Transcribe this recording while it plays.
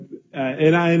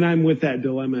and I'm with that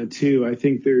dilemma too. I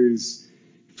think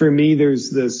for me,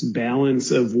 there's this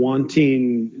balance of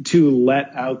wanting to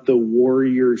let out the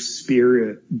warrior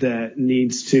spirit that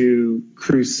needs to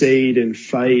crusade and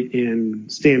fight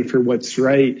and stand for what's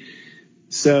right.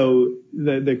 So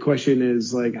the question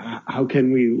is, like, how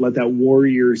can we let that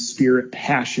warrior spirit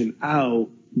passion out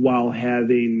while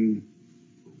having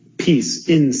peace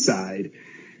inside?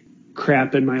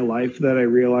 Crap in my life that I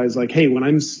realize, like, hey, when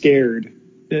I'm scared,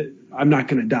 I'm not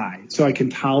going to die. So I can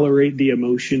tolerate the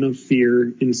emotion of fear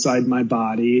inside my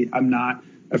body. I'm not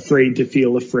afraid to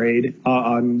feel afraid.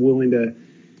 I'm willing to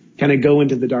kind of go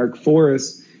into the dark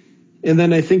forest. And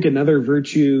then I think another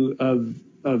virtue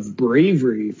of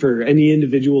bravery for any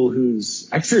individual who's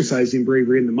exercising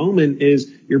bravery in the moment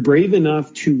is you're brave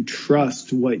enough to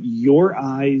trust what your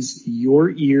eyes, your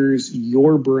ears,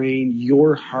 your brain,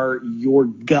 your heart, your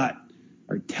gut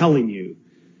are telling you.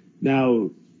 Now,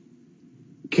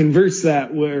 contrast that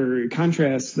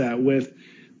with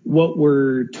what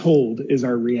we're told is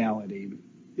our reality. And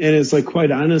it's like,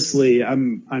 quite honestly,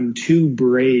 I'm too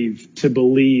brave to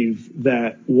believe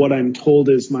that what I'm told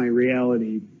is my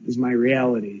reality,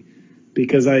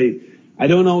 because I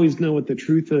don't always know what the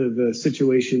truth of the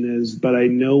situation is, but I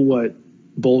know what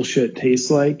bullshit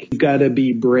tastes like. You've got to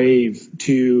be brave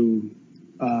to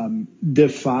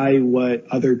defy what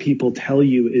other people tell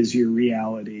you is your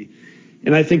reality.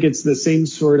 And I think it's the same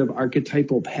sort of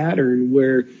archetypal pattern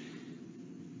where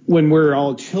when we're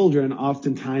all children,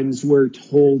 oftentimes we're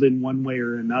told in one way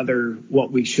or another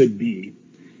what we should be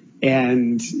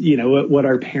and, what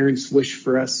our parents wish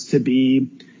for us to be.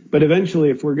 But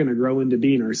eventually, if we're going to grow into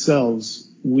being ourselves,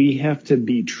 we have to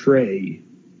betray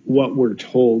what we're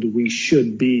told we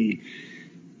should be.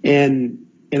 And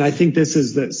I think this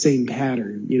is that same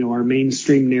pattern. Our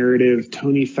mainstream narrative,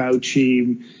 Tony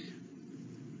Fauci,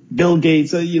 Bill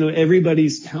Gates,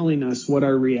 everybody's telling us what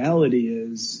our reality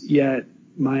is, yet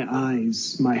my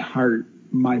eyes, my heart,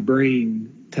 my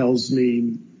brain tells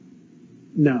me,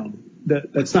 no,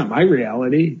 that's not my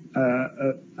reality.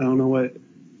 I don't know what.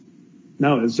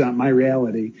 No, it's not my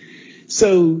reality.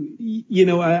 So,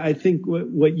 I think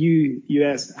what you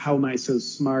asked, how am I so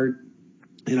smart?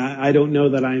 And I don't know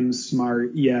that I'm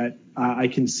smart yet. I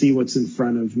can see what's in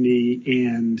front of me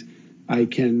and I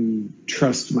can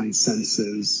trust my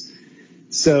senses.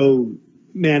 So,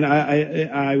 man,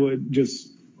 I would just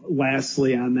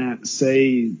lastly on that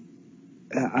say,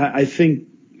 I think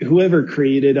whoever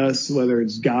created us, whether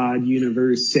it's God,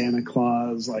 universe, Santa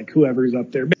Claus, like whoever's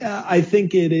up there, I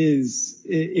think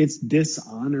it's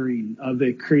dishonoring of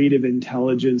the creative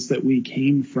intelligence that we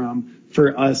came from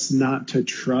for us not to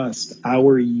trust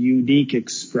our unique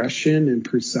expression and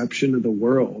perception of the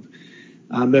world.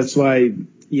 That's why,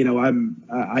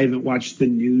 I haven't watched the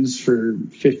news for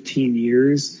 15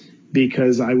 years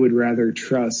because I would rather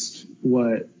trust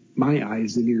what my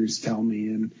eyes and ears tell me.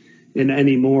 And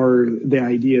anymore, the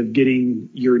idea of getting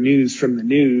your news from the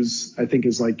news, I think,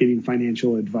 is like getting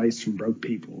financial advice from broke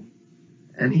people.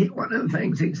 And one of the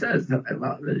things he says that I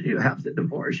love is you have to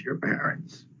divorce your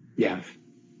parents. Yeah.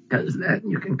 Because then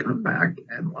you can come back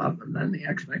and love them. Then the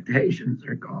expectations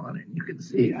are gone and you can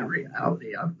see the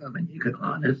reality of them and you can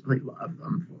honestly love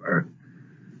them for,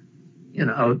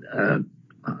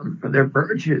 for their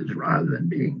virtues rather than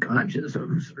being conscious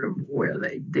of sort of where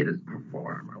they didn't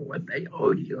perform or what they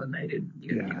owed you and they didn't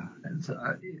give you.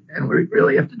 And we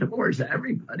really have to divorce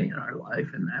everybody in our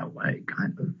life in that way,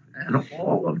 kind of, and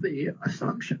all of the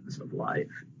assumptions of life,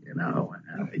 and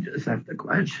we just have to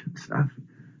question stuff.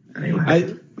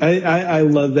 Anyway. I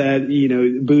love that,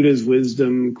 Buddha's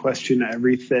wisdom, question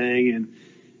everything,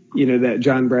 and, that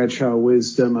John Bradshaw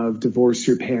wisdom of divorce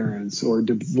your parents or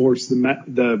divorce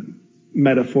the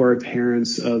metaphoric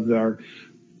parents of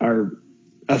our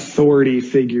authority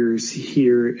figures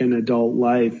here in adult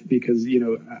life, because,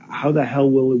 how the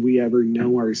hell will we ever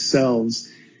know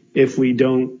ourselves if we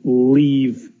don't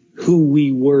leave who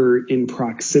we were in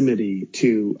proximity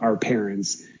to our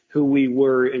parents, who we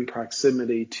were in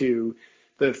proximity to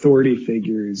the authority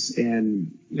figures,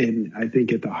 and I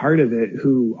think at the heart of it,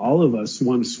 who all of us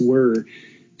once were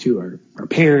to our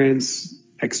parents,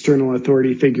 external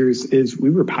authority figures, is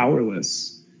we were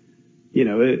powerless.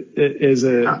 As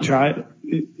a child,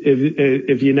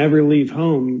 if you never leave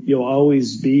home, you'll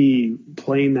always be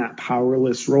playing that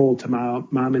powerless role to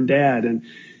mom and dad. And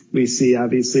we see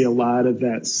obviously a lot of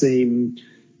that same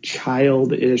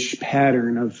childish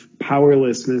pattern of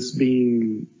powerlessness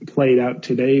being played out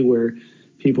today, where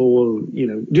people will,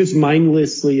 just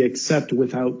mindlessly accept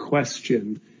without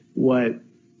question what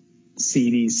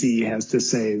CDC has to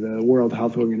say, the World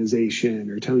Health Organization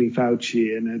or Tony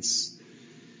Fauci. And it's,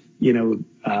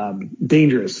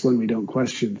 dangerous when we don't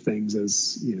question things,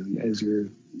 as your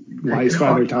wise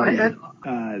father taught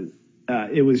me.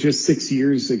 It was just 6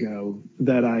 years ago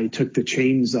that I took the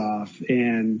chains off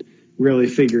and really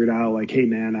figured out, like, hey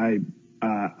man,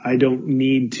 I don't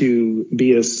need to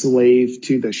be a slave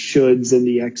to the shoulds and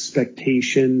the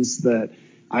expectations that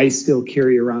I still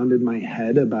carry around in my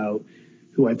head about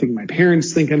who I think my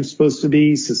parents think I'm supposed to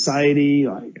be, society,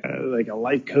 like a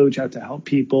life coach out to help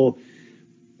people.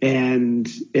 And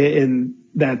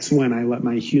that's when I let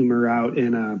my humor out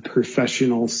in a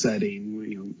professional setting,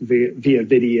 via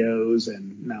videos,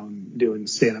 and now I'm doing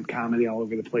stand-up comedy all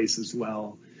over the place as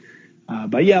well.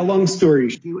 But yeah, long story.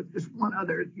 Just your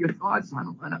thoughts on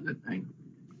one other thing,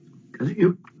 because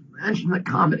you mentioned the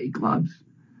comedy clubs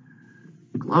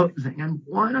closing, and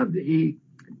one of the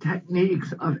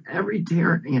techniques of every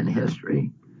tyranny in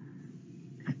history,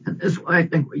 and this is why I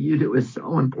think what you do is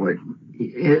so important,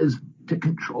 is to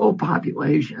control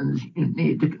populations, you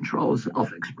need to control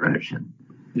self-expression.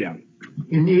 Yeah.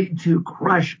 You need to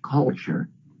crush culture,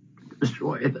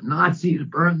 destroy it. The Nazis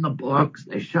burned the books.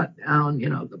 They shut down,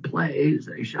 the plays.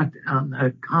 They shut down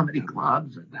the comedy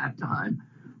clubs at that time,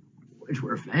 which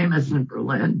were famous in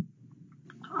Berlin,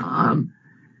 and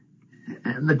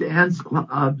the dance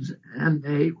clubs. And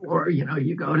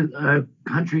you go to the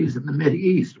countries in the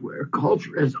Mideast where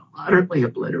culture is utterly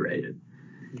obliterated.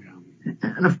 Yeah.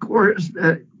 And of course,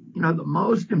 the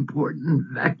most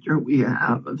important vector we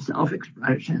have of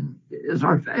self-expression is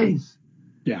our face.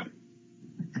 Yeah.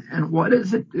 And what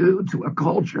does it do to a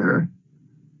culture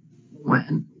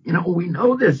when, we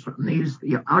know this from these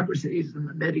theocracies in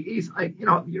the Mideast? Like,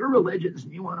 if you're religious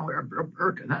and you want to wear a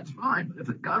burqa, that's fine. But if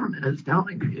the government is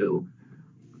telling you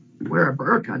wear a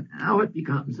burqa, now it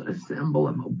becomes a symbol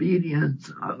of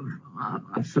obedience,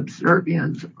 of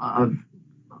subservience,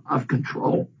 of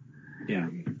control. Yeah.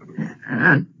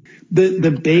 And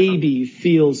the baby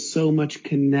feels so much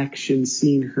connection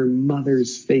seeing her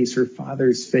mother's face, her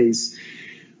father's face.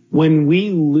 When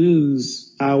we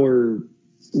lose our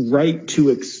right to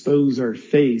expose our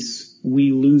face,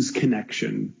 we lose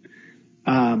connection.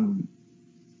 And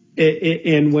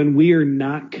when we are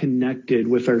not connected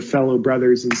with our fellow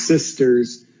brothers and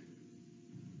sisters,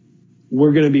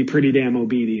 we're going to be pretty damn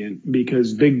obedient,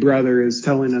 because Big Brother is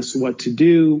telling us what to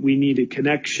do. We need a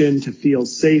connection to feel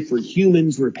safe. We're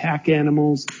humans. We're pack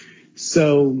animals.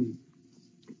 So,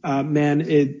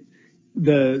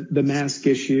 the mask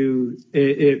issue,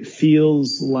 it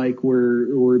feels like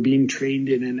we're being trained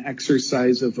in an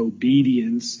exercise of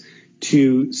obedience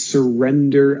to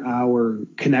surrender our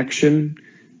connection.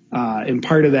 And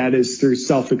part of that is through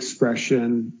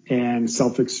self-expression,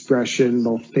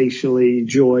 both facially,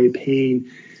 joy, pain,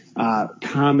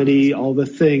 comedy, all the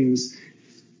things.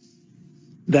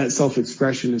 That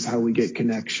self-expression is how we get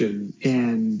connection.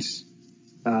 And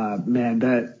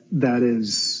that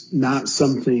is not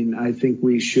something I think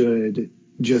we should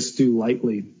just do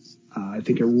lightly. I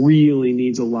think it really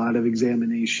needs a lot of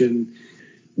examination.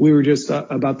 We were just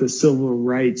about the civil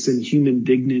rights and human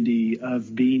dignity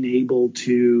of being able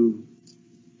to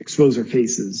expose our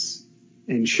faces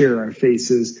and share our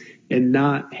faces and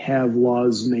not have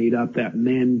laws made up that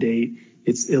mandate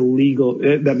it's illegal,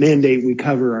 that mandate we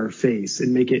cover our face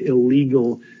and make it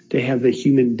illegal to have the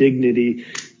human dignity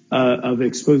of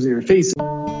exposing our face.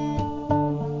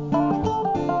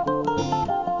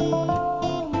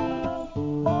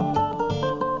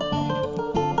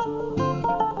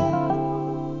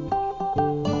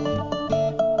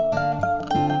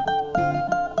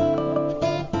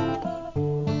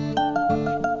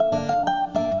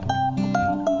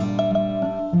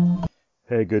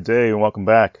 Hey, good day and welcome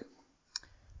back.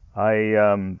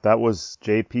 That was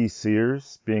J.P.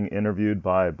 Sears being interviewed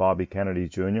by Bobby Kennedy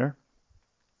Jr.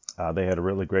 They had a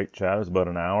really great chat. It was about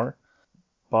an hour.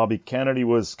 Bobby Kennedy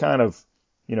was kind of,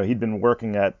 he'd been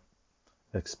working at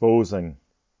exposing.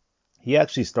 He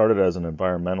actually started as an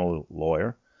environmental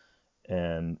lawyer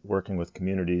and working with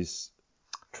communities,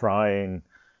 trying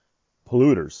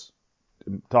polluters,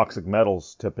 toxic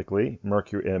metals typically,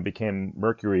 mercury, and it became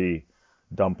mercury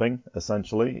dumping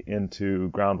essentially into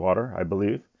groundwater, I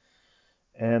believe.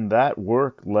 And that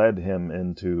work led him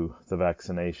into the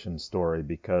vaccination story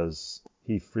because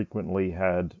he frequently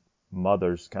had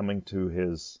mothers coming to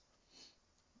his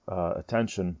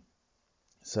attention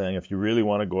saying, if you really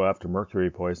want to go after mercury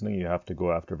poisoning, you have to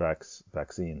go after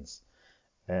vaccines.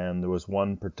 And there was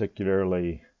one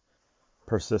particularly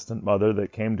persistent mother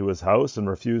that came to his house and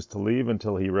refused to leave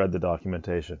until he read the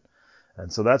documentation.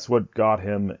 And so that's what got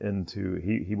him into,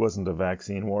 he wasn't a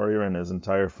vaccine warrior, and his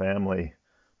entire family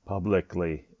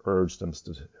publicly urged him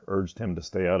to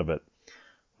stay out of it.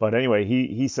 But anyway,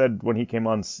 he said when he came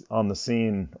on the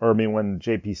scene, or I mean when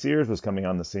J.P. Sears was coming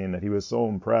on the scene, that he was so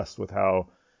impressed with how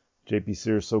J.P.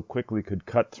 Sears so quickly could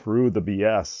cut through the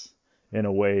BS in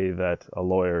a way that a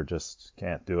lawyer just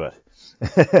can't do it.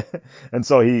 And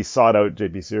so he sought out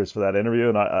J.P. Sears for that interview,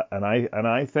 and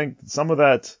I think some of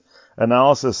that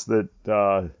analysis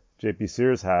that J.P.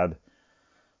 Sears had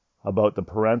about the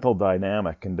parental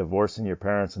dynamic and divorcing your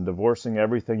parents and divorcing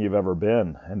everything you've ever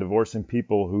been and divorcing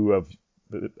people who have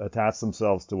attached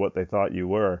themselves to what they thought you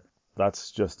were.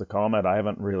 That's just a comment I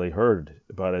haven't really heard,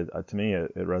 but to me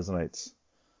it resonates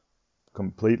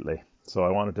completely. So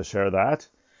I wanted to share that.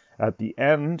 At the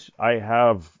end, I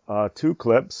have 2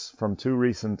 clips from 2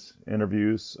 recent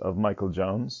interviews of Michael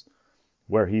Jones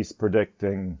where he's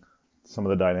predicting some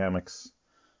of the dynamics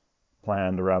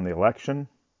planned around the election.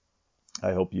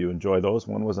 I hope you enjoy those.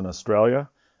 One was in Australia,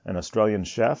 an Australian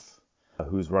chef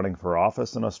who's running for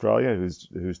office in Australia,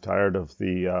 who's tired of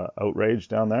the outrage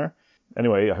down there.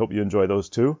 Anyway, I hope you enjoy those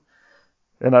 2.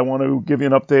 And I want to give you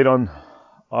an update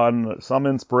on some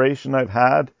inspiration I've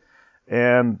had,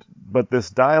 but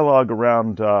this dialogue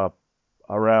around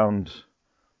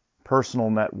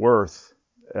personal net worth,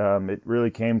 it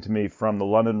really came to me from the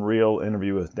London Real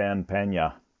interview with Dan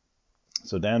Pena.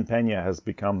 So Dan Pena has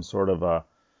become sort of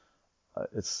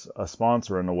it's a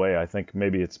sponsor in a way. I think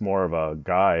maybe it's more of a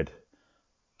guide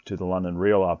to the London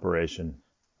Real operation.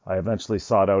 I eventually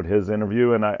sought out his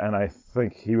interview, and I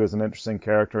think he was an interesting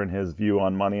character in his view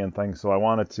on money and things, so I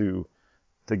wanted to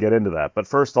get into that. But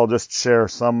first, I'll just share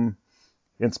some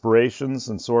inspirations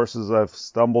and sources I've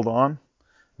stumbled on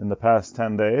in the past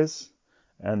 10 days,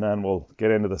 and then we'll get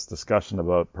into this discussion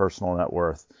about personal net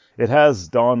worth. It has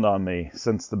dawned on me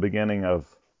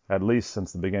at least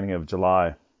since the beginning of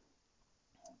July,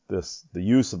 the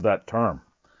use of that term,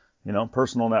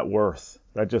 personal net worth.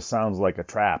 That just sounds like a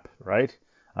trap, right?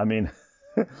 I mean,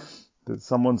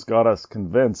 someone's got us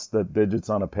convinced that digits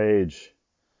on a page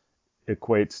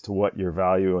equates to what your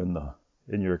value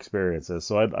in your experience is.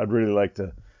 So I'd really like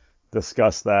to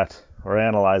discuss that or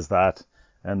analyze that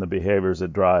and the behaviors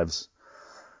it drives.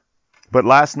 But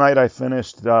last night I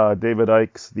finished David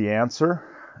Icke's The Answer.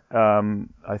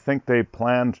 I think they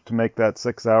planned to make that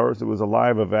 6 hours. It was a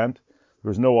live event. There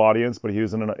was no audience, but he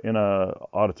was in an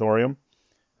auditorium.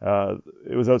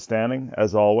 It was outstanding,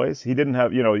 as always. He didn't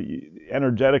have,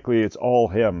 energetically, it's all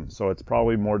him. So it's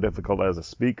probably more difficult as a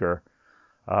speaker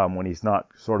when he's not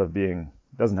sort of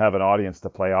doesn't have an audience to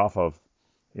play off of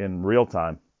in real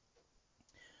time.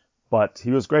 But he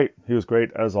was great. He was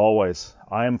great, as always.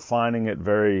 I am finding it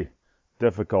very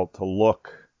difficult to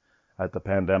look at the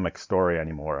pandemic story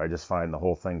anymore. I just find the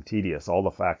whole thing tedious. All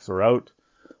the facts are out.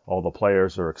 All the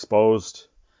players are exposed.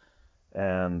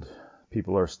 And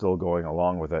people are still going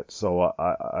along with it. So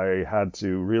I had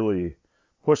to really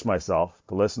push myself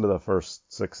to listen to the first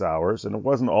 6 hours. And it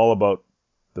wasn't all about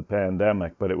the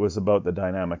pandemic, but it was about the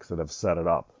dynamics that have set it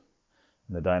up.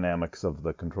 And the dynamics of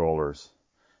the controllers,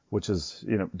 which is,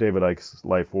 David Icke's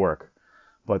life work.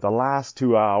 But the last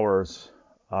 2 hours,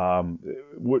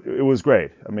 it was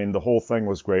great. I mean, the whole thing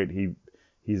was great. He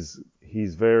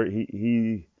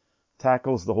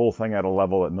tackles the whole thing at a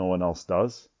level that no one else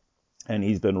does. And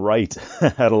he's been right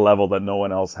at a level that no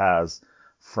one else has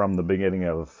from the beginning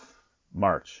of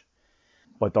March.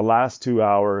 But the last 2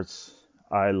 hours,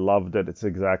 I loved it. It's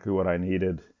exactly what I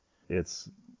needed.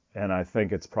 And I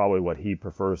think it's probably what he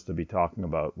prefers to be talking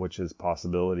about, which is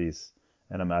possibilities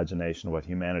and imagination, what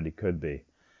humanity could be.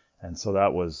 And so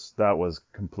that was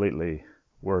completely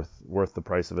worth the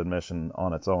price of admission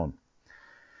on its own.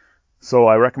 So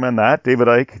I recommend that. David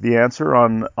Icke, The Answer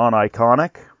on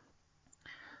Iconic.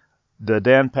 The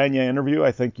Dan Pena interview,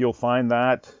 I think you'll find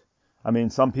that. I mean,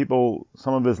 some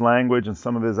of his language and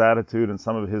some of his attitude and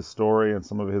some of his story and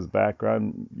some of his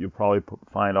background, you'll probably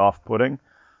find off-putting.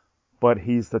 But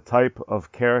he's the type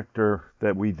of character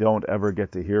that we don't ever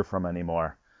get to hear from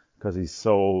anymore because he's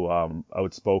so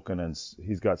outspoken and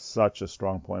he's got such a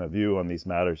strong point of view on these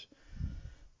matters.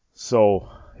 So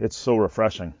it's so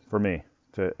refreshing for me.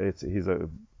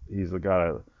 He's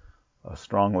got a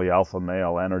strongly alpha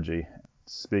male energy,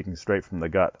 speaking straight from the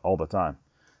gut all the time.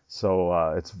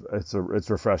 So it's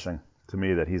refreshing to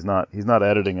me that he's not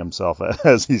editing himself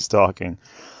as he's talking.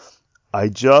 I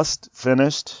just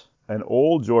finished an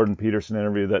old Jordan Peterson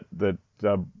interview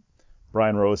that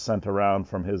Brian Rose sent around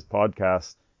from his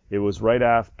podcast. It was right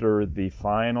after the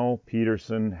final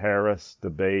Peterson-Harris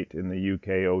debate in the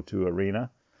UK O2 Arena,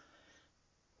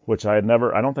 which I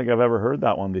don't think I've ever heard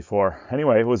that one before.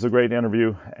 Anyway, it was a great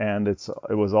interview, and it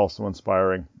was also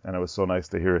inspiring, and it was so nice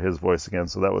to hear his voice again,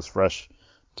 so that was fresh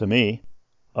to me.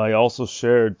 I also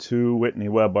shared 2 Whitney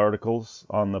Webb articles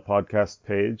on the podcast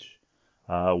page.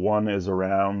 One is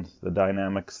around the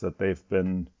dynamics that they've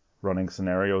been running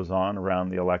scenarios on around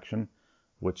the election,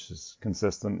 which is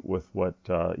consistent with what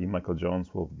E. Michael Jones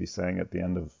will be saying at the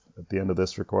end of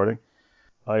this recording.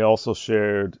 I also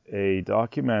shared a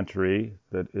documentary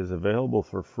that is available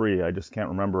for free. I just can't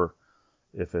remember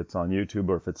if it's on YouTube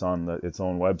or if it's on its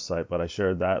own website, but I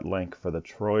shared that link for the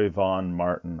Troy Von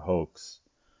Martin hoax,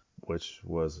 which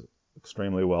was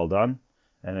extremely well done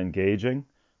and engaging.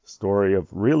 Story of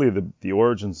really the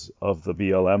origins of the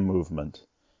BLM movement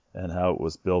and how it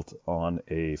was built on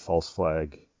a false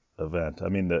flag event. I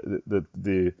mean,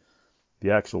 the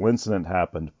actual incident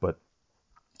happened, but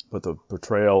the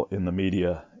portrayal in the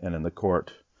media and in the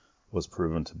court was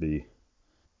proven to be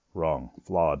wrong,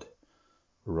 flawed,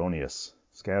 erroneous,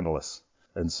 scandalous.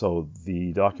 And so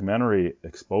the documentary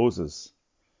exposes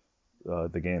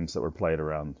the games that were played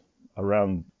around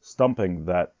stumping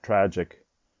that tragic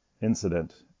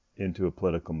incident into a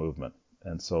political movement.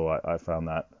 And so I found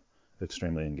that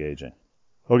extremely engaging.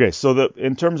 Okay, so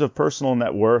in terms of personal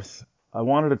net worth, I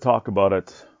wanted to talk about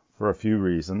it for a few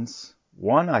reasons.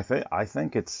 One, I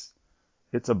think it's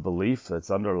a belief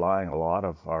that's underlying a lot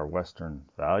of our Western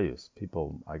values.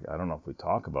 People, I don't know if we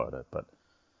talk about it, but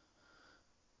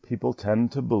people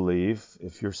tend to believe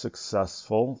if you're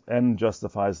successful, and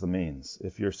justifies the means,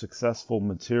 if you're successful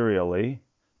materially,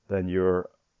 then you're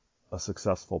a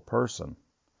successful person.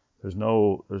 There's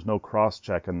no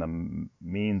cross-check in the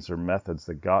means or methods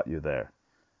that got you there.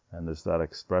 And there's that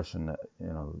expression that,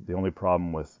 the only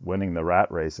problem with winning the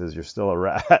rat race is you're still a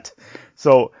rat.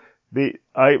 So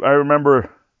I remember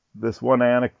this one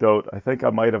anecdote. I think I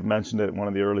might have mentioned it in one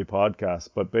of the early podcasts,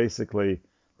 but basically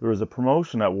there was a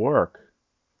promotion at work,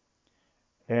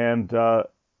 and the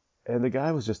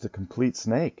guy was just a complete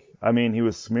snake. I mean, he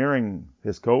was smearing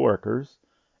his coworkers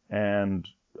and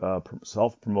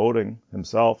self-promoting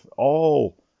himself,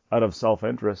 all out of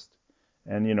self-interest,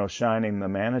 and shining the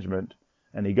management.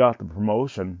 And he got the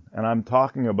promotion, and I'm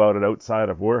talking about it outside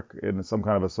of work in some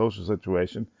kind of a social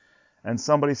situation. And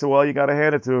somebody said, well, you got to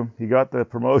hand it to him. He got the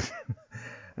promotion.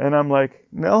 And I'm like,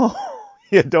 no,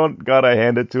 you don't got to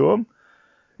hand it to him.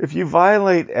 If you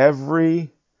violate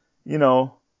every,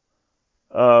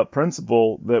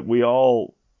 principle that we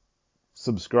all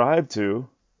subscribe to,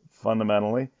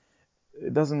 fundamentally,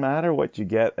 it doesn't matter what you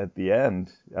get at the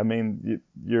end. I mean,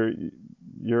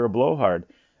 you're a blowhard.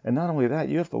 And not only that,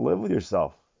 you have to live with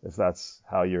yourself if that's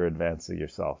how you're advancing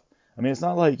yourself. I mean, it's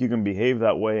not like you can behave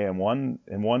that way in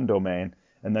one domain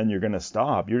and then you're going to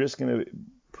stop. You're just going to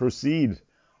proceed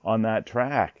on that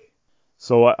track.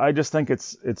 So I just think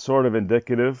it's sort of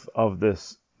indicative of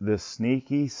this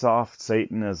sneaky, soft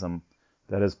Satanism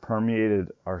that has permeated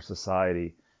our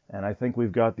society. And I think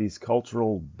we've got these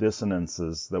cultural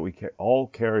dissonances that we all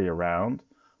carry around.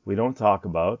 We don't talk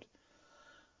about,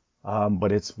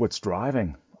 but it's what's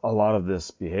driving a lot of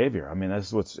this behavior. I mean,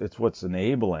 it's what's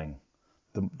enabling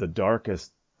the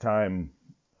darkest time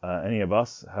any of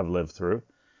us have lived through.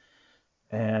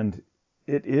 And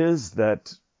it is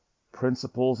that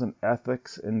principles and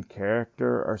ethics and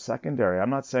character are secondary.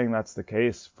 I'm not saying that's the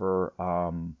case for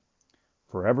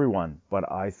everyone,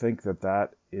 but I think that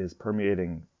is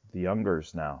permeating the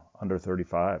youngers now, under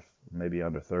 35, maybe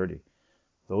under 30.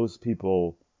 Those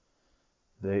people,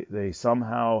 they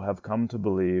somehow have come to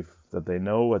believe that they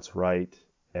know what's right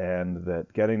and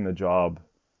that getting the job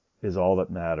is all that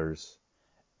matters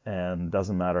and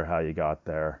doesn't matter how you got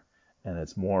there. And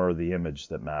it's more the image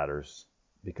that matters,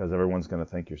 because everyone's going to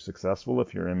think you're successful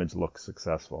if your image looks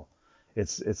successful.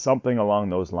 It's something along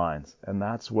those lines. And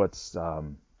that's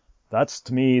that's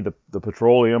to me the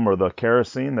petroleum or the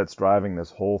kerosene that's driving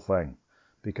this whole thing,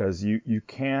 because you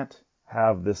can't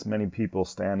have this many people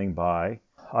standing by,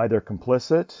 either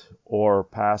complicit or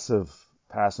passive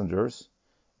passengers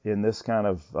in this kind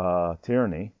of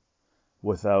tyranny,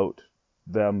 without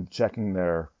them checking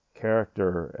their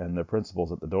character and their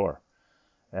principles at the door.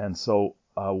 And so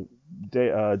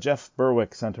Jeff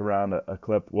Berwick sent around a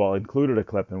clip, included a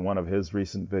clip in one of his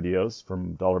recent videos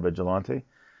from Dollar Vigilante,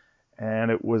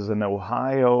 and it was an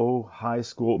Ohio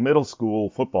middle school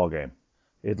football game.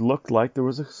 It looked like there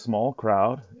was a small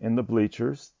crowd in the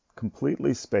bleachers,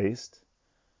 completely spaced,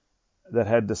 that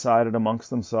had decided amongst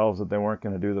themselves that they weren't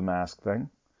going to do the mask thing.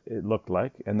 It looked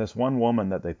like. And this one woman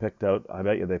that they picked out, I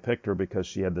bet you they picked her because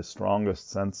she had the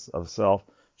strongest sense of self.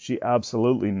 She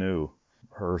absolutely knew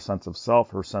her sense of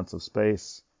self, her sense of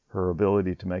space, her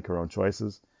ability to make her own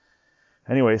choices.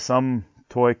 Anyway, some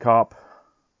toy cop,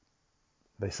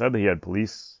 they said that he had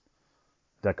police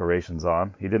decorations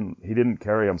on. He didn't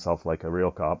carry himself like a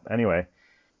real cop. Anyway,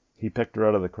 he picked her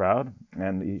out of the crowd,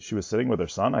 and she was sitting with her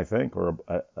son, I think, or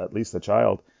at least a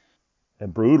child,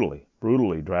 and brutally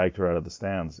dragged her out of the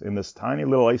stands in this tiny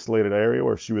little isolated area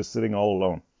where she was sitting all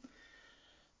alone.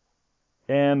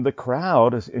 And the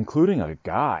crowd, including a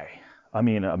guy, I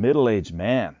mean a middle-aged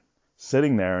man,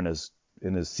 sitting there in his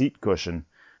seat cushion,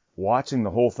 watching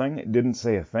the whole thing, didn't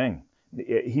say a thing.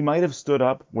 He might have stood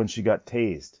up when she got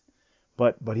tased,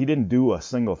 but he didn't do a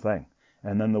single thing.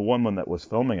 And then the woman that was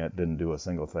filming it didn't do a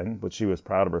single thing, but she was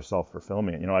proud of herself for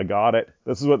filming it. I got it.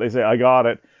 This is what they say. I got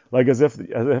it. Like as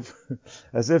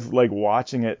if like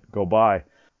watching it go by.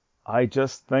 I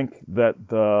just think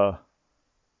that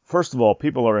first of all,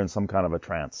 people are in some kind of a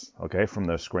trance, okay, from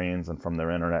their screens and from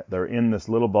their internet. They're in this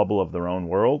little bubble of their own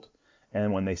world.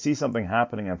 And when they see something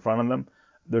happening in front of them,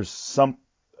 there's some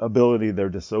ability they're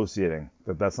dissociating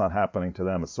that's not happening to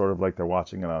them. It's sort of like they're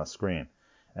watching it on a screen.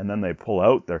 And then they pull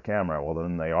out their camera. Well,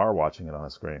 then they are watching it on a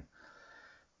screen.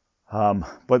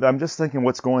 But I'm just thinking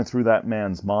what's going through that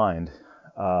man's mind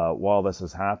while this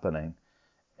is happening.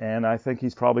 And I think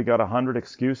he's probably got 100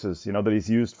 excuses, that he's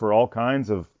used for all kinds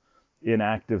of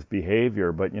inactive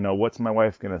behavior. But, what's my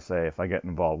wife going to say if I get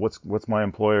involved? What's my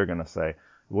employer going to say?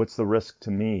 What's the risk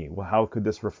to me? Well, how could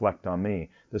this reflect on me?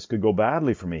 This could go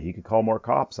badly for me. He could call more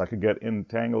cops. I could get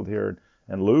entangled here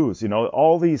and lose.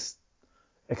 All these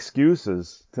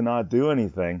excuses to not do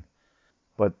anything.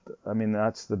 But, I mean,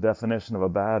 that's the definition of a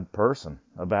bad person,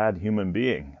 a bad human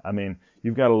being. I mean,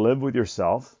 you've got to live with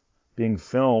yourself being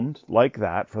filmed like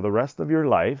that for the rest of your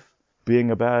life, being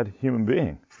a bad human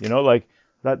being. Like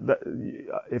that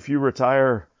if you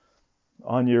retire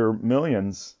on your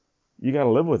millions, you got to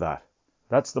live with that.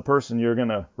 That's the person you're going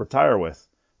to retire with.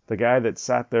 The guy that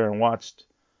sat there and watched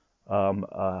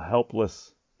a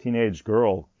helpless teenage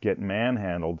girl get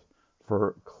manhandled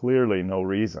for clearly no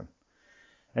reason.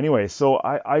 Anyway, so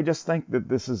I just think that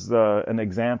this is an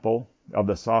example of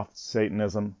the soft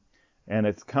Satanism, and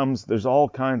there's all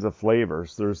kinds of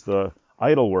flavors. There's the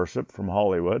idol worship from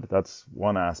Hollywood. That's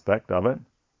one aspect of it.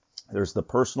 There's the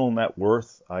personal net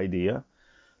worth idea.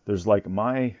 There's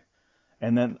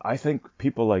and then I think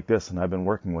people like this, and I've been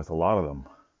working with a lot of them,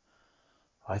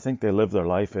 I think they live their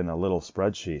life in a little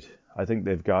spreadsheet. I think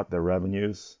they've got their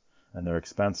revenues and their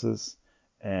expenses,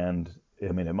 and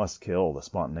I mean, it must kill the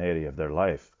spontaneity of their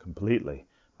life completely.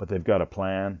 But they've got a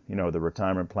plan, the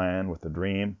retirement plan with the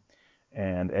dream,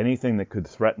 and anything that could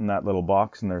threaten that little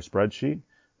box in their spreadsheet,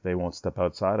 they won't step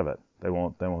outside of it. They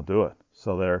won't do it.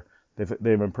 So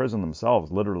they've imprisoned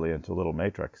themselves literally into a little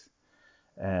matrix,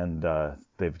 and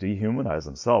they've dehumanized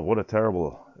themselves. What a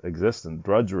terrible existence,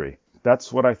 drudgery.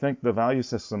 That's what I think the value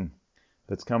system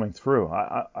that's coming through.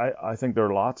 I think there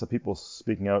are lots of people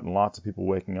speaking out and lots of people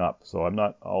waking up. So I'm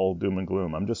not all doom and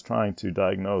gloom. I'm just trying to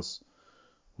diagnose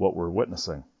what we're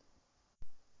witnessing.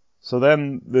 So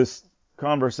then this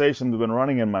conversation has been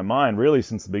running in my mind really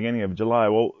since the beginning of July.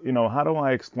 Well, how do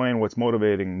I explain what's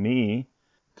motivating me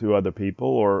to other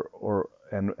people,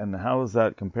 and how does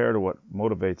that compare to what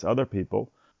motivates other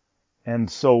people?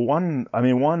 And so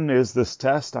one is this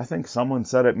test. I think someone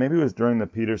said it, maybe it was during the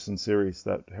Peterson series,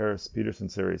 that Harris Peterson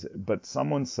series, but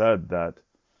someone said that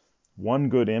one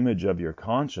good image of your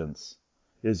conscience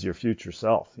is your future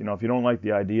self. If you don't like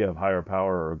the idea of higher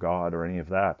power or God or any of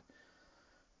that,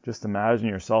 just imagine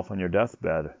yourself on your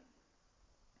deathbed,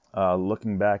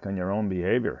 looking back on your own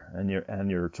behavior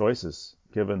and your choices,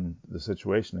 given the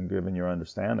situation and given your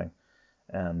understanding.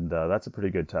 And that's a pretty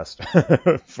good test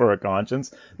for a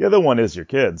conscience. The other one is your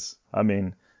kids. I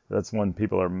mean, that's one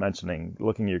people are mentioning,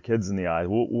 looking your kids in the eye.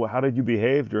 Well, how did you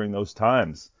behave during those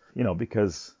times?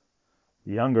 Because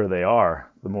the younger they are,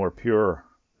 the more pure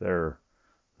their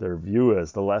view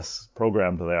is, the less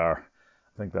programmed they are.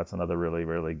 I think that's another really,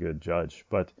 really good judge.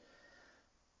 But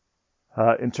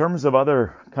in terms of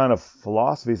other kind of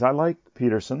philosophies, I like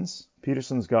Peterson's.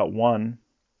 Peterson's got one.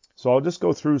 So I'll just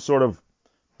go through sort of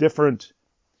different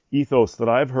ethos that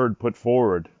I've heard put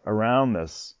forward around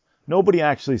this. Nobody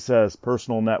actually says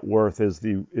personal net worth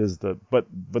but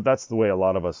that's the way a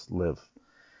lot of us live.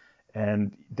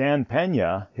 And Dan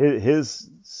Pena, his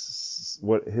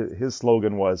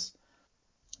slogan was,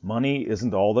 money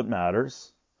isn't all that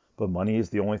matters, but money is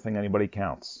the only thing anybody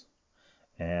counts.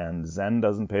 And Zen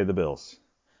doesn't pay the bills.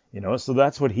 So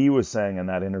that's what he was saying in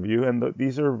that interview. And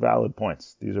these are valid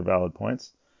points.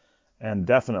 And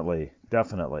definitely.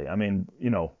 I mean,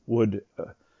 would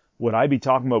I be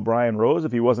talking about Brian Rose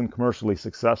if he wasn't commercially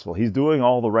successful? He's doing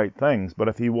all the right things, but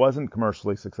if he wasn't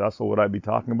commercially successful, would I be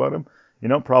talking about him?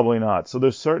 Probably not. So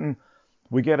there's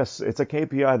it's a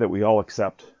KPI that we all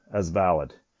accept as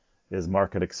valid, is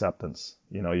market acceptance.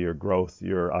 Your growth,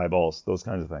 your eyeballs, those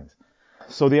kinds of things.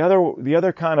 So the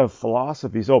other kind of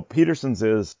philosophy, so Peterson's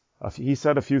is, he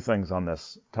said a few things on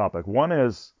this topic. One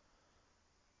is,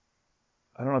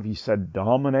 I don't know if he said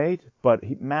dominate, but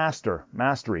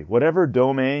mastery. Whatever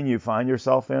domain you find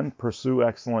yourself in, pursue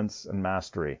excellence and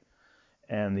mastery.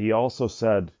 And he also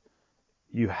said,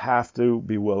 you have to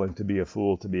be willing to be a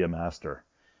fool to be a master.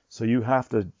 So you have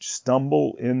to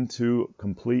stumble into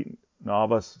complete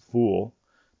novice fool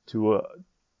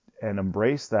and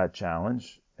embrace that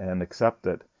challenge and accept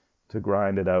it, to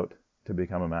grind it out to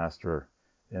become a master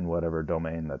in whatever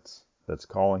domain that's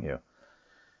calling you.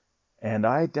 And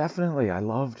I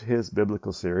loved his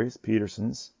biblical series,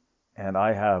 Peterson's, and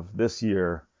I have this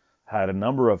year had a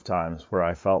number of times where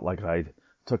I felt like I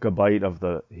took a bite of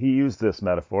he used this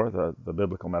metaphor, the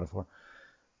biblical metaphor,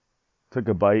 took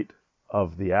a bite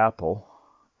of the apple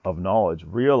of knowledge,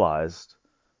 realized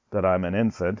that I'm an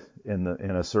infant in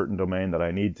a certain domain that I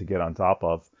need to get on top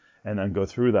of, and then go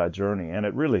through that journey. And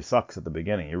it really sucks at the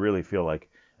beginning. You really feel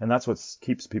like, and that's what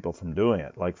keeps people from doing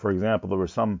it. Like, for example, there were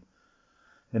some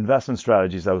investment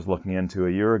strategies I was looking into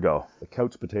a year ago. The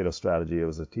couch potato strategy, it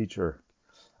was a teacher,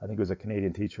 I think it was a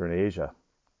Canadian teacher in Asia.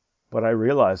 But I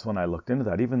realized when I looked into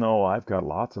that, even though I've got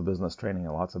lots of business training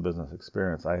and lots of business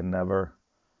experience, I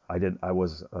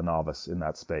was a novice in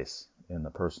that space, in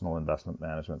the personal investment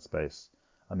management space.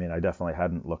 I mean, I definitely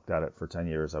hadn't looked at it for 10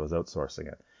 years. I was outsourcing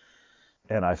it.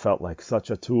 And I felt like such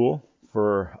a tool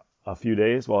for a few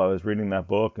days while I was reading that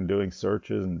book and doing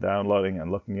searches and downloading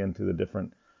and looking into the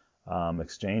different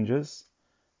exchanges.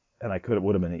 And it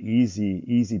would have been an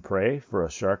easy prey for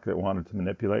a shark that wanted to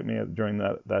manipulate me during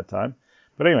that time.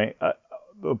 But anyway,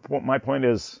 my point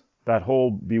is that whole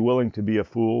be willing to be a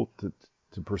fool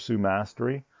to pursue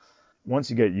mastery. Once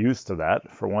you get used to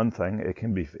that, for one thing, it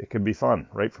can be fun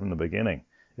right from the beginning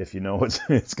if you know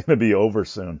it's going to be over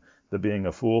soon, the being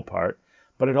a fool part.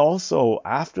 But it also,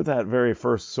 after that very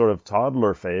first sort of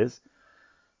toddler phase,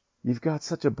 you've got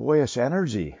such a boyish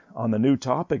energy on the new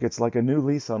topic. It's like a new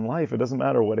lease on life. It doesn't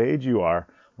matter what age you are.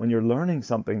 When you're learning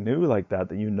something new like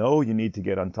that you know you need to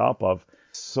get on top of,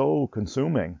 so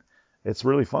consuming, it's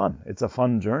really fun. It's a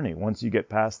fun journey once you get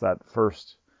past that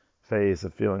first phase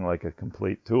of feeling like a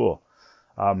complete tool.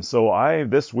 So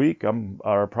this week,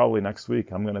 or probably next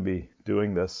week, I'm going to be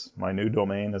doing this. My new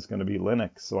domain is going to be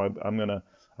Linux. So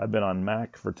I've been on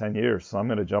Mac for 10 years, so I'm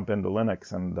going to jump into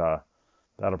Linux, and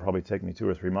that'll probably take me 2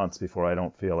 or 3 months before I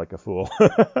don't feel like a fool.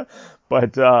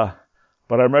 But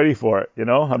I'm ready for it.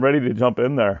 I'm ready to jump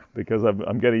in there because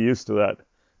I'm getting used to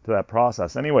that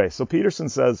process. Anyway, so Peterson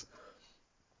says,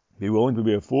 be willing to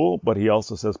be a fool, but he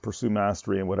also says pursue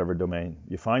mastery in whatever domain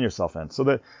you find yourself in.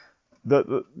 So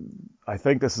I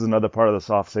think this is another part of the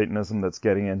soft Satanism that's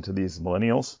getting into these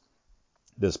millennials,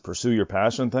 this pursue your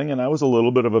passion thing. And I was a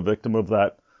little bit of a victim of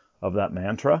that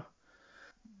mantra,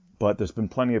 but there's been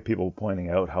plenty of people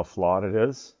pointing out how flawed it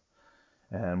is.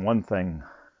 And one thing,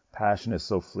 passion is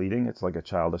so fleeting. It's like a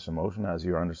childish emotion. As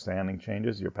your understanding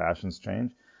changes, your passions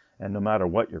change. And no matter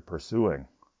what you're pursuing,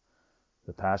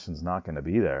 the passion's not going to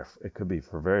be there. It could be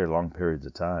for very long periods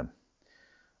of time.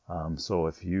 So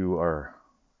if you are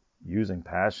using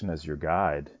passion as your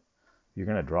guide, you're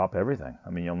going to drop everything.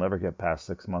 I mean, you'll never get past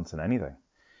 6 months in anything.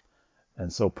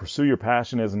 And so pursue your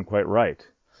passion isn't quite right.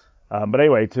 But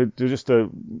anyway, to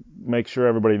make sure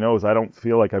everybody knows, I don't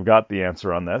feel like I've got the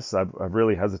answer on this. I've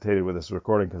really hesitated with this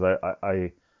recording because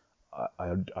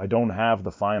I don't have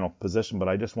the final position, but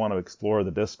I just want to explore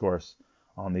the discourse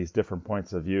on these different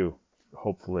points of view.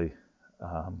 Hopefully,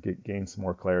 gain some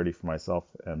more clarity for myself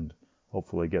and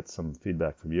hopefully get some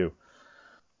feedback from you.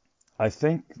 I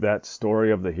think that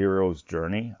story of the hero's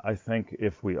journey, I think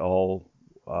if we all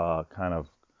kind of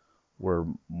were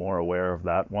more aware of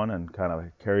that one and kind of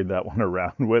carried that one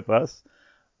around with us,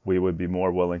 we would be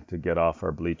more willing to get off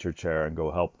our bleacher chair and go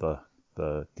help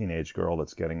the teenage girl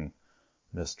that's getting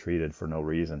mistreated for no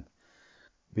reason.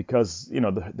 Because,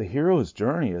 the hero's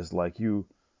journey is like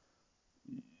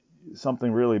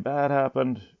something really bad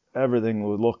happened, everything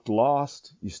looked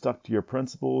lost, you stuck to your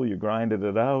principle, you grinded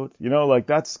it out. Like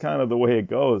that's kind of the way it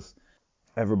goes.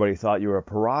 Everybody thought you were a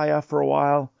pariah for a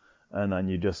while, and then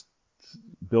you just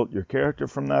built your character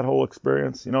from that whole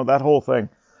experience. That whole thing.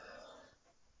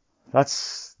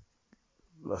 That's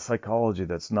the psychology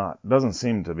doesn't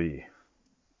seem to be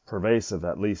pervasive,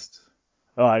 at least.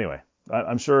 Oh, anyway,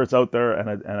 I'm sure it's out there,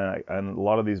 and a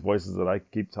lot of these voices that I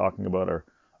keep talking about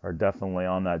are definitely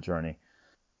on that journey.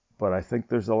 But I think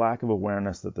there's a lack of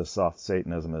awareness that the soft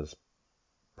Satanism is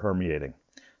permeating.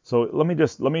 So let me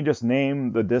just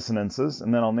name the dissonances,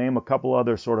 and then I'll name a couple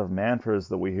other sort of mantras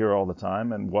that we hear all the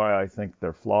time and why I think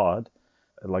they're flawed.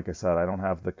 Like I said, I don't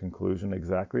have the conclusion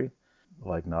exactly.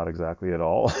 like not exactly at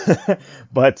all.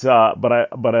 But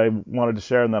I wanted to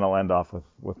share, and then I'll end off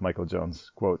with Michael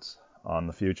Jones quotes on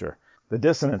the future. The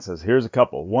dissonances. Here's a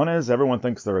couple. One is everyone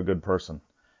thinks they're a good person,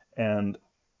 and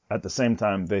at the same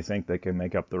time they think they can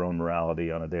make up their own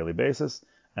morality on a daily basis,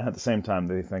 and at the same time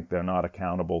they think they're not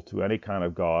accountable to any kind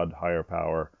of God, higher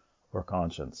power, or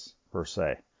conscience per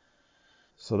se.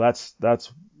 So that's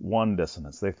one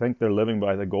dissonance. They think they're living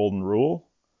by the golden rule,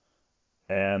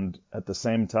 and at the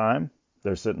same time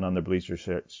they're sitting on their bleacher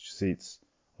seats.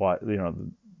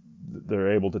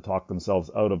 They're able to talk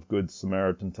themselves out of good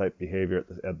Samaritan type behavior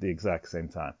at the exact same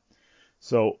time.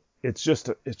 So it's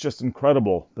just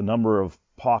incredible the number of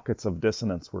pockets of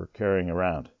dissonance we're carrying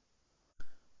around.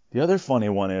 The other funny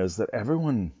one is that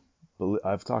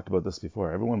I've talked about this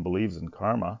before, everyone believes in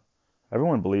karma.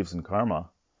 Everyone believes in karma,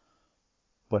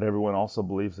 but everyone also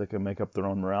believes they can make up their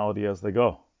own morality as they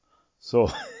go. So,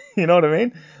 you know what I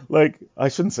mean? Like, I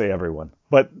shouldn't say everyone,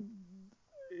 but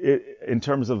in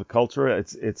terms of the culture,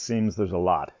 it seems there's a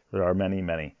lot. There are many,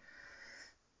 many.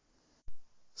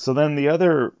 So then the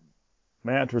other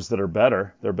mantras that are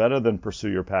better, they're better than pursue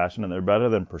your passion, and they're better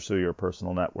than pursue your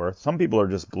personal net worth. Some people are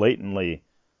just blatantly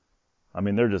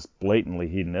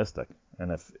hedonistic.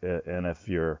 And if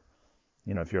your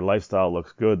lifestyle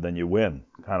looks good, then you win,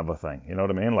 kind of a thing. You know what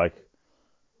I mean? Like,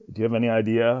 do you have any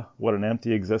idea what an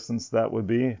empty existence that would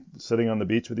be, sitting on the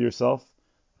beach with yourself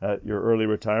at your early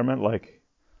retirement? Like,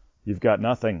 you've got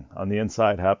nothing on the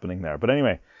inside happening there. But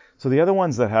anyway, so the other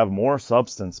ones that have more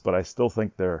substance, but I still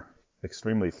think they're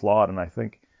extremely flawed, and I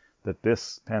think that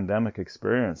this pandemic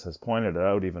experience has pointed it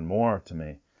out even more to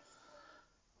me.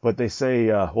 But they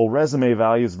say, resume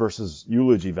values versus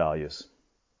eulogy values.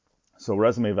 So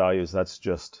resume values, that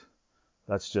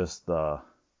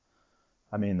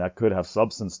could have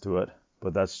substance to it,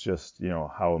 but that's just,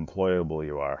 how employable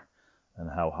you are and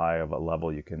how high of a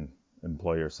level you can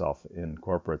employ yourself in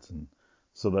corporates. And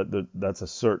so that's a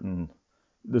certain,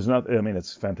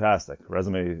 it's fantastic.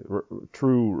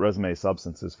 True resume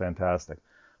substance is fantastic,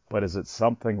 but is it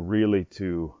something really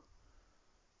to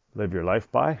live your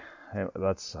life by?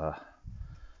 That's,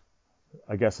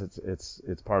 I guess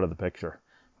it's part of the picture.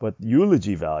 But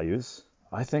eulogy values,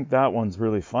 I think that one's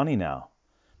really funny now,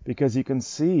 because you can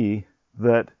see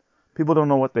that people don't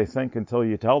know what they think until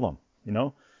you tell them,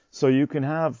 So you can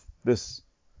have this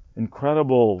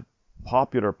incredible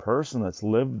popular person that's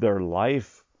lived their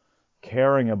life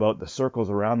caring about the circles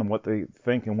around them, what they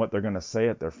think and what they're going to say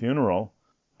at their funeral,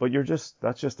 but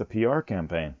that's just a PR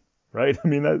campaign, right? I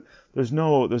mean,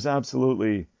 there's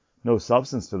absolutely no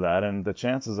substance to that, and the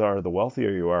chances are the wealthier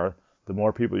you are, the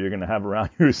more people you're going to have around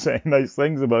you saying nice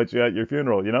things about you at your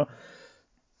funeral,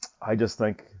 I just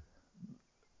think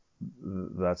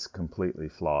that's completely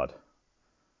flawed.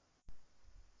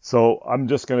 So I'm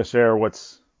just going to share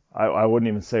I wouldn't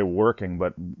even say working,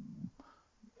 but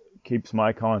keeps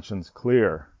my conscience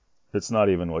clear. It's not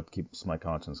even what keeps my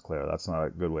conscience clear. That's not a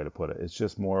good way to put it. It's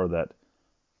just more that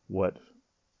what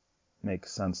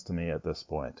makes sense to me at this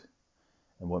point.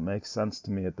 And what makes sense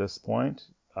to me at this point,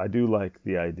 I do like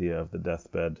the idea of the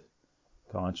deathbed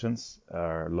conscience,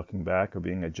 or looking back, or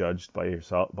being judged by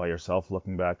yourself,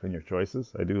 looking back on your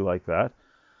choices. I do like that.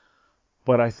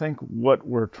 But I think what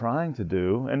we're trying to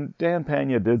do, and Dan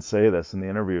Pena did say this in the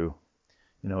interview,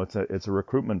 it's a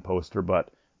recruitment poster, but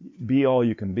be all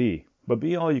you can be. But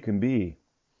be all you can be,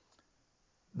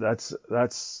 that's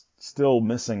still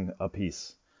missing a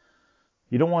piece.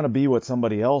 You don't want to be what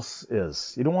somebody else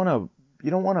is. You don't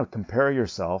want to compare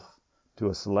yourself to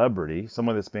a celebrity,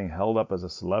 someone that's being held up as a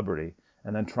celebrity,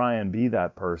 and then try and be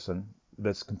that person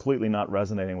that's completely not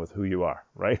resonating with who you are,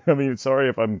 right? I mean, sorry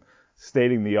if I'm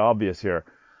stating the obvious here,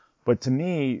 but to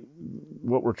me,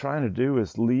 what we're trying to do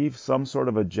is leave some sort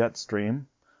of a jet stream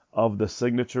of the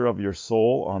signature of your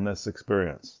soul on this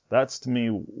experience. That's, to me,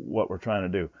 what we're trying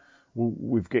to do.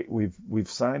 We've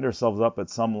signed ourselves up at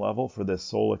some level for this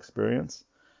soul experience,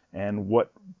 and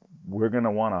what we're going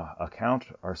to want to account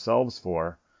ourselves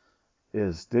for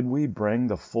is, did we bring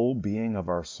the full being of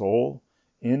our soul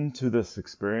into this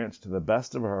experience to the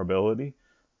best of our ability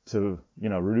to,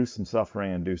 reduce some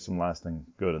suffering and do some lasting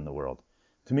good in the world?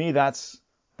 To me, that's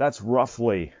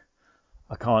roughly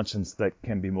a conscience that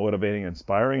can be motivating and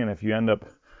inspiring. And if you end up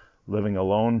living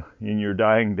alone in your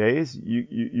dying days,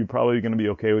 you're probably going to be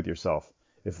okay with yourself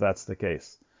if that's the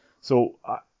case. So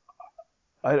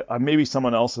I maybe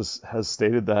someone else has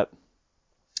stated that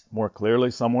more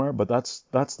clearly somewhere, but that's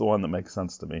the one that makes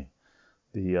sense to me,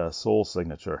 the soul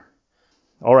signature.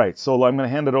 All right, so I'm going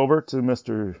to hand it over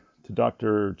to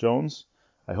Dr. Jones.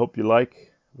 I hope you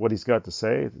like what he's got to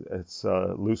say. It's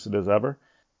lucid as ever.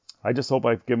 I just hope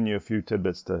I've given you a few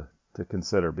tidbits to to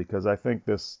consider, because I think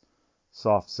this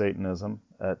soft Satanism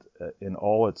in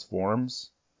all its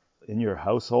forms, in your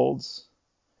households,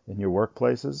 in your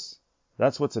workplaces,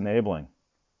 that's what's enabling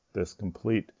this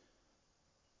complete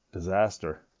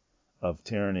disaster of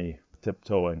tyranny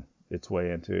tiptoeing its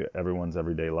way into everyone's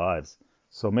everyday lives.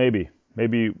 So maybe,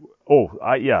 this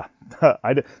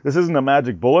isn't a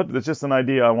magic bullet. It's just an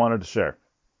idea I wanted to share.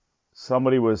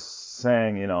 Somebody was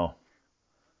saying,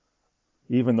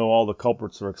 even though all the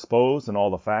culprits are exposed and all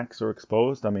the facts are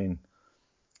exposed,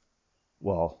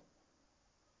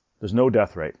 there's no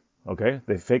death rate, okay?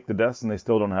 They fake the deaths and they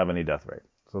still don't have any death rate.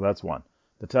 So that's one.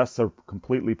 The tests are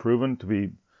completely proven to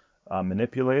be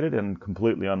manipulated and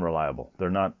completely unreliable. They're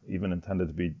not even intended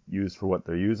to be used for what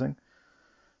they're using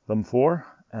them for.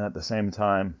 And at the same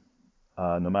time,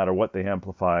 no matter what they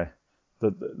amplify,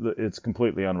 it's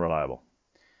completely unreliable.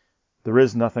 There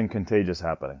is nothing contagious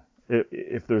happening.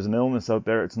 If there's an illness out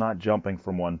there, it's not jumping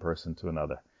from one person to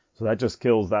another. So that just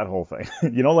kills that whole thing.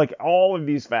 Like all of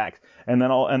these facts, and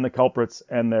the culprits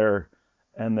and their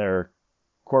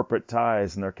corporate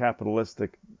ties and their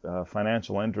capitalistic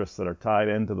financial interests that are tied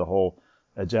into the whole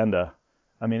agenda.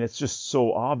 It's just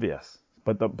so obvious.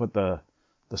 But the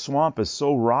swamp is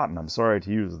so rotten. I'm sorry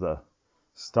to use the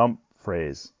stump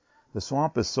phrase. The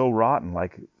swamp is so rotten.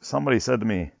 Like somebody said to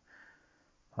me,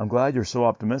 I'm glad you're so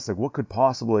optimistic. What could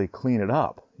possibly clean it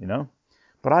up,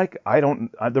 But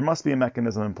there must be a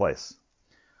mechanism in place.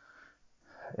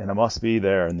 And it must be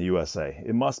there in the USA.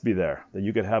 It must be there that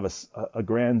you could have a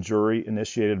grand jury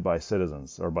initiated by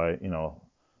citizens or by,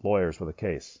 lawyers with a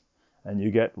case. And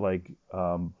you get like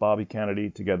Bobby Kennedy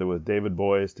together with David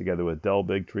Boies, together with Del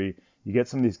Bigtree. You get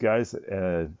some of these guys,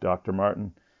 Dr.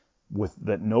 Martin,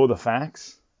 that know the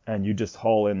facts, and you just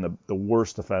haul in the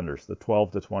worst offenders, the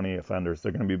 12 to 20 offenders.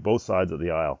 They're going to be both sides of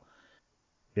the aisle.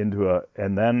 And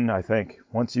then I think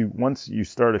once you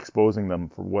start exposing them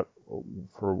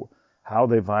for how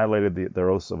they violated their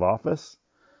oaths of office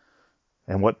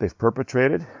and what they've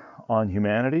perpetrated on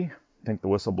humanity, I think the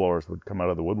whistleblowers would come out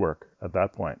of the woodwork at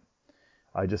that point.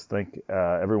 I just think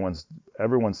everyone's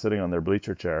sitting on their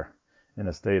bleacher chair in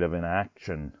a state of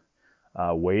inaction,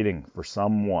 waiting for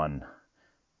someone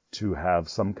to have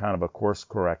some kind of a course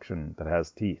correction that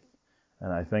has teeth.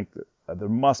 And I think that there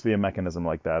must be a mechanism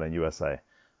like that in USA.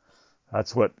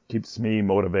 That's what keeps me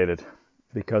motivated,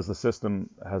 because the system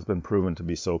has been proven to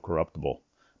be so corruptible.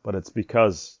 But it's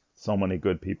because so many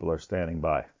good people are standing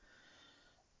by.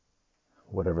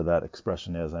 Whatever that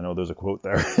expression is. I know there's a quote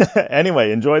there.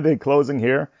 Anyway, enjoy the closing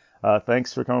here.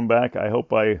 Thanks for coming back. I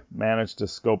hope I managed to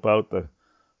scope out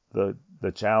the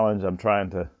challenge I'm trying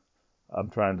to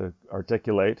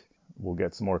articulate. We'll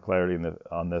get some more clarity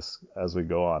on this as we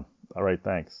go on. All right,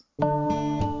 thanks.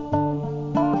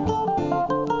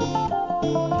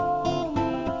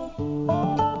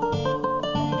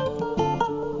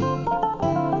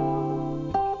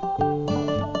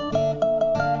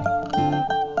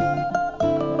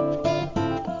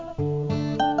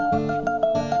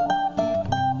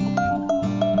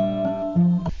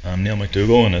 I'm Neil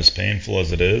McDougall, and as painful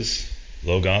as it is,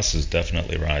 Logos is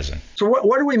definitely rising. So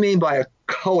what do we mean by a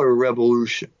color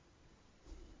revolution?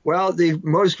 Well, the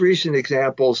most recent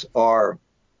examples are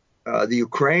the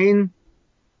Ukraine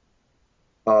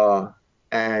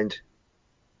and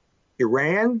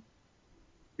Iran.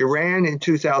 Iran in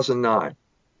 2009.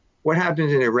 What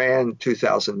happened in Iran in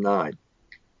 2009?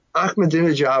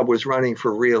 Ahmadinejad was running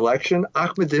for re-election.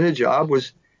 Ahmadinejad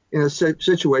was in a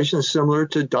situation similar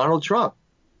to Donald Trump.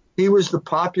 He was the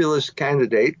populist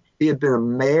candidate. He had been a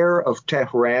mayor of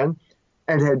Tehran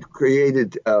and had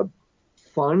created a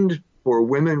fund for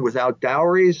women without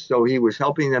dowries. So he was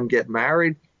helping them get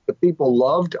married. The people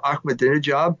loved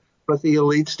Ahmadinejad, but the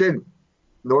elites didn't.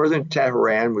 Northern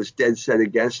Tehran was dead set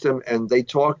against him, and they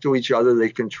talked to each other. They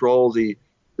control the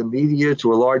media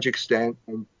to a large extent,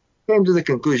 and came to the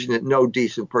conclusion that no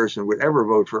decent person would ever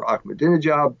vote for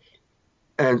Ahmadinejad.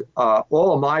 And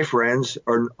all of my friends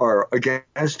are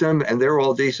against him, and they're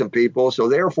all decent people. So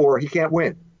therefore, he can't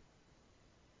win.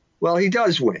 Well, he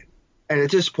does win. And at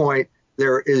this point,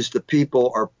 the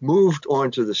people are moved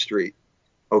onto the street.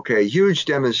 Okay, huge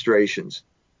demonstrations,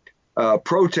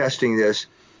 protesting this.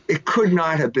 It could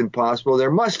not have been possible. There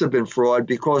must have been fraud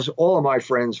because all of my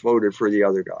friends voted for the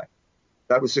other guy.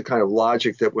 That was the kind of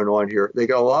logic that went on here. They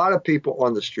got a lot of people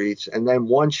on the streets, and then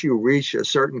once you reach a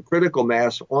certain critical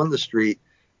mass on the street,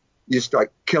 you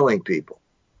start killing people.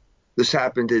 This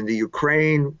happened in the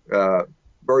Ukraine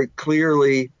very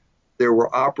clearly. There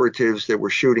were operatives that were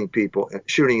shooting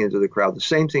into the crowd. The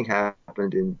same thing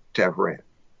happened in Tehran.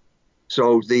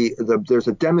 So there's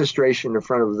a demonstration in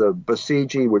front of the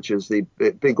Basiji, which is the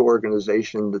big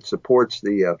organization that supports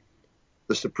the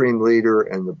the supreme leader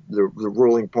and the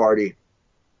ruling party.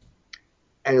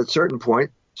 And at a certain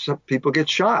point, some people get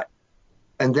shot.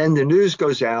 And then the news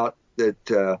goes out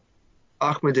that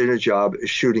Ahmadinejad is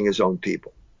shooting his own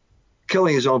people,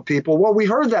 killing his own people. Well, we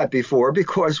heard that before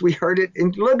because we heard it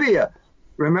in Libya.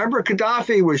 Remember,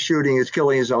 Gaddafi was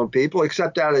killing his own people,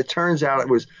 except that it turns out it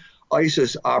was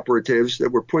ISIS operatives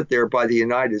that were put there by the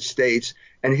United States,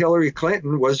 and Hillary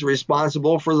Clinton was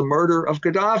responsible for the murder of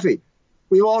Gaddafi.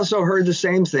 We've also heard the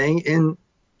same thing in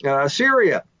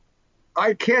Syria.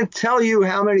 I can't tell you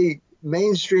how many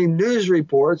mainstream news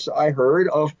reports I heard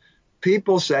of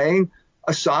people saying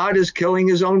Assad is killing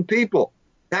his own people.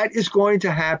 That is going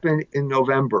to happen in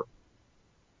November.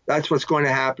 That's what's going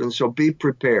to happen, so be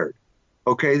prepared.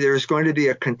 Okay, there's going to be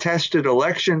a contested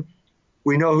election.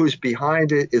 We know who's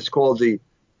behind it. It's called the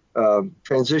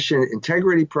Transition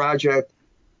Integrity Project.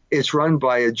 It's run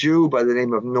by a Jew by the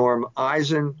name of Norm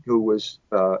Eisen, who was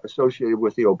associated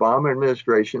with the Obama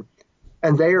administration.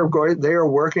 And they are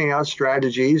working out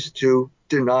strategies to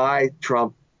deny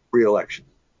Trump re-election,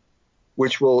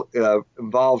 which will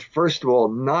involve, first of all,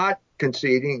 not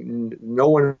conceding. No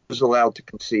one is allowed to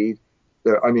concede.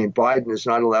 Biden is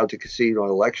not allowed to concede on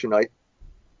election night.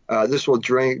 This will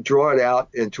draw it out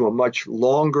into a much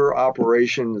longer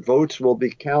operation. The votes will be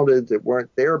counted that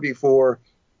weren't there before.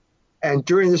 And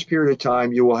during this period of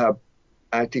time, you will have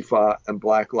Antifa and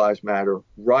Black Lives Matter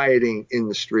rioting in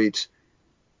the streets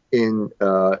in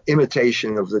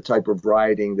imitation of the type of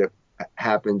rioting that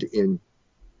happened in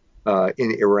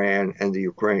Iran and the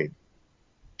Ukraine.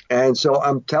 And so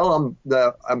I'm telling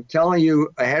you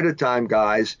ahead of time,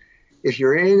 guys, if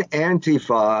you're in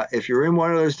Antifa, if you're in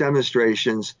one of those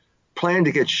demonstrations, plan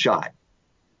to get shot,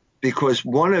 because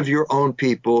one of your own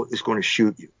people is going to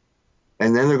shoot you.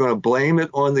 And then they're going to blame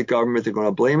it on the government. They're going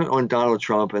to blame it on Donald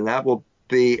Trump, and that will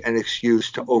be an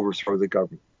excuse to overthrow the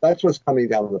government. That's what's coming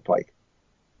down the pike.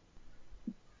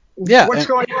 Yeah. What's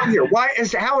going on here?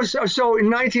 So in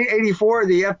 1984,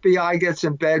 the FBI gets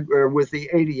in bed with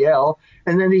the ADL,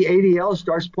 and then the ADL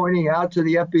starts pointing out to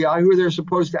the FBI who they're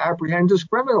supposed to apprehend as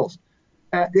criminals.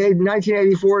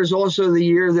 1984 is also the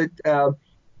year that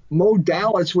Mo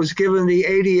Dalitz was given the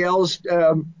ADL's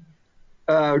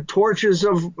Torches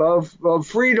of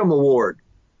Freedom Award,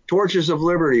 Torches of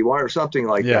Liberty, or something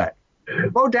like that.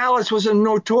 Mo Dalitz was a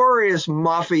notorious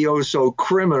mafioso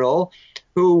criminal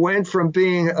who went from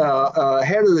being head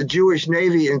of the Jewish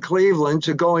Navy in Cleveland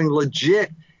to going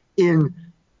legit in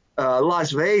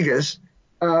Las Vegas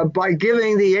by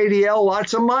giving the ADL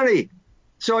lots of money.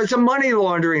 So it's a money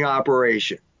laundering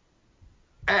operation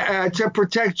to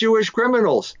protect Jewish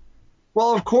criminals.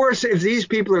 Well, of course, if these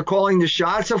people are calling the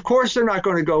shots, of course they're not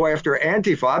going to go after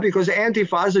Antifa, because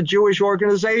Antifa is a Jewish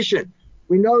organization.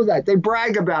 We know that. They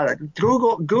brag about it.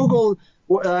 Google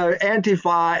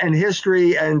Antifa and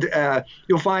history, and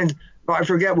you'll find, I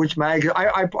forget which magazine,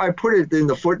 I put it in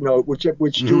the footnote,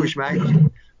 which Jewish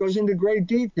magazine goes into great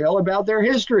detail about their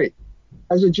history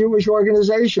as a Jewish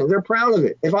organization. They're proud of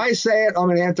it. If I say it, I'm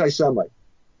an anti-Semite.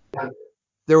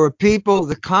 There were people,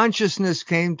 the consciousness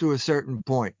came to a certain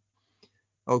point.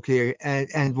 Okay,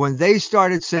 and when they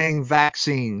started saying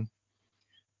vaccine,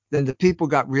 then the people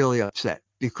got really upset,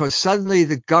 because suddenly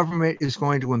the government is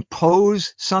going to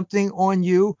impose something on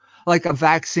you, like a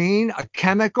vaccine, a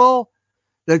chemical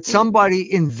that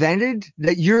somebody invented,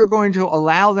 that you're going to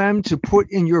allow them to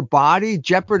put in your body,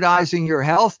 jeopardizing your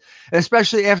health,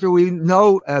 especially after we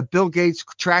know Bill Gates'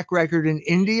 track record in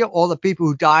India, all the people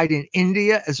who died in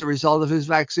India as a result of his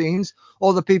vaccines,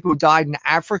 all the people who died in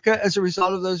Africa as a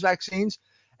result of those vaccines.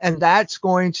 And that's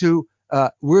going to,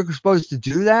 we're supposed to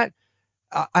do that.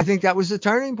 I think that was the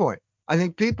turning point. I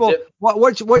think people,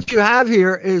 what you have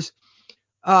here is,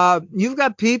 you've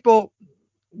got people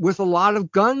with a lot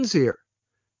of guns here,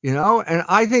 and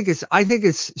I think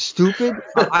it's stupid.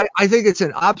 I think it's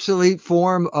an obsolete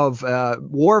form of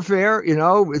warfare.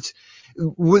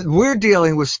 We're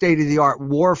dealing with state-of-the-art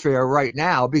warfare right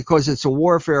now because it's a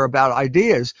warfare about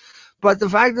ideas. But the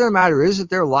fact of the matter is that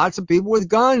there are lots of people with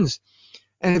guns.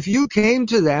 And if you came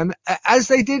to them, as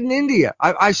they did in India,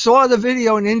 I saw the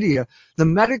video in India, the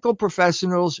medical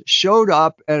professionals showed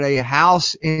up at a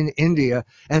house in India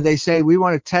and they say, we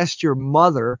want to test your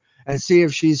mother and see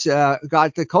if she's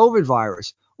got the COVID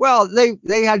virus. Well,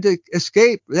 they had to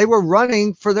escape. They were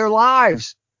running for their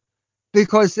lives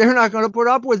because they're not going to put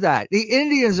up with that. The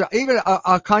Indians, even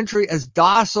a country as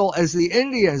docile as the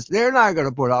Indians, they're not going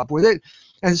to put up with it.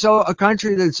 And so a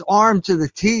country that's armed to the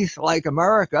teeth like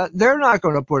America, they're not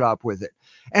going to put up with it.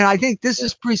 And I think this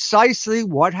is precisely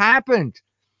what happened.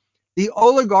 The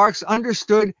oligarchs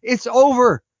understood it's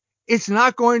over. It's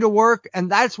not going to work.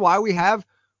 And that's why we have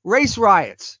race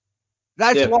riots.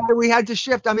 That's why we had to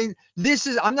shift. I mean,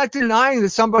 I'm not denying that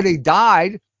somebody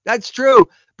died. That's true.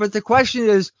 But the question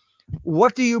is,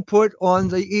 what do you put on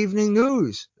the evening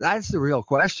news? That's the real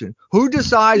question. Who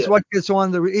decides what gets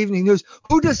on the evening news?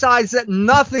 Who decides that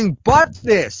nothing but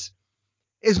this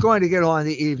is going to get on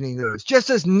the evening news? Just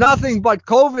as nothing but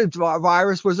COVID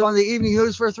virus was on the evening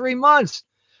news for 3 months.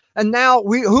 And now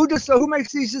who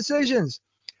makes these decisions?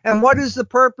 And what is the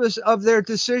purpose of their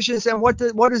decisions, and what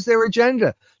is their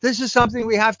agenda? This is something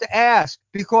we have to ask,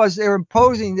 because they're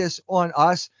imposing this on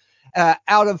us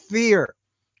out of fear.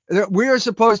 We are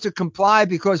supposed to comply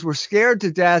because we're scared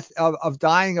to death of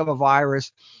dying of a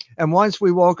virus. And once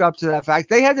we woke up to that fact,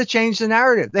 they had to change the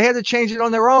narrative. They had to change it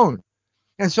on their own.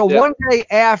 And so one day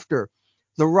after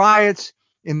the riots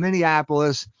in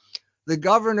Minneapolis, the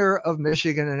governor of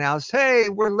Michigan announced, hey,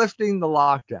 we're lifting the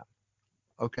lockdown.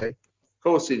 Okay. Of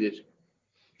course he did.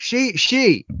 She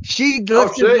lifted the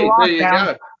lockdown. There you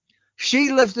go.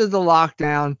 She lifted the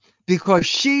lockdown because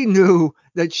she knew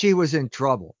that she was in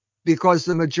trouble, because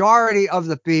the majority of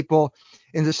the people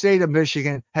in the state of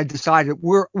Michigan had decided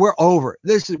we're over.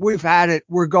 We've had it.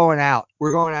 We're going out.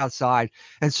 We're going outside.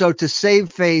 And so to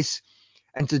save face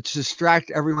and to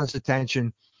distract everyone's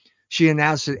attention, she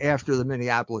announced it after the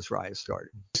Minneapolis riots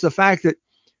started. It's the fact that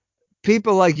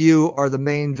people like you are the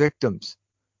main victims.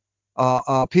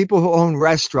 People who own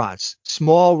restaurants,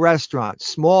 small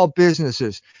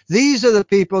businesses. These are the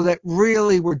people that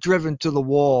really were driven to the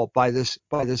wall by this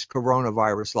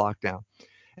coronavirus lockdown.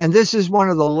 And this is one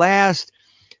of the last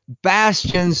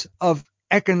bastions of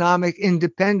economic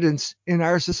independence in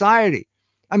our society.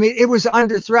 I mean, it was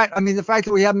under threat. I mean, the fact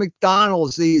that we have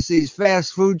McDonald's, these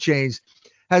fast food chains,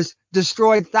 has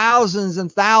destroyed thousands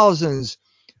and thousands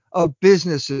of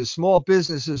businesses, small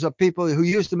businesses, of people who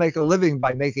used to make a living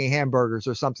by making hamburgers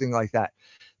or something like that.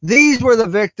 These were the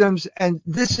victims, and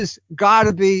this has got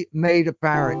to be made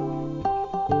apparent.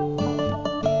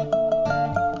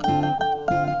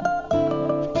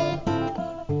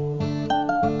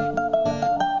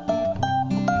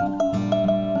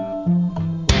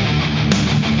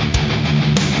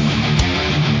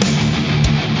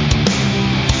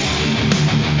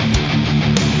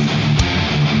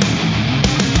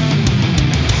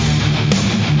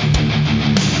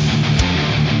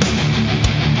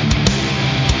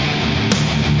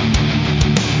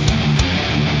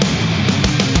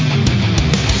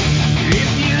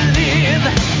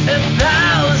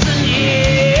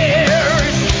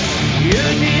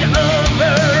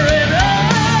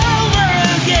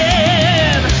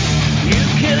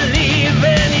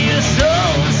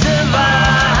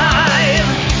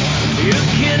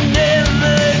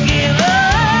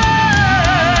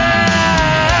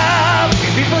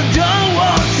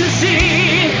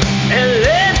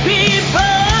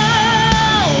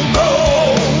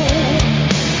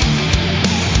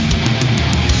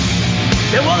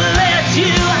 They want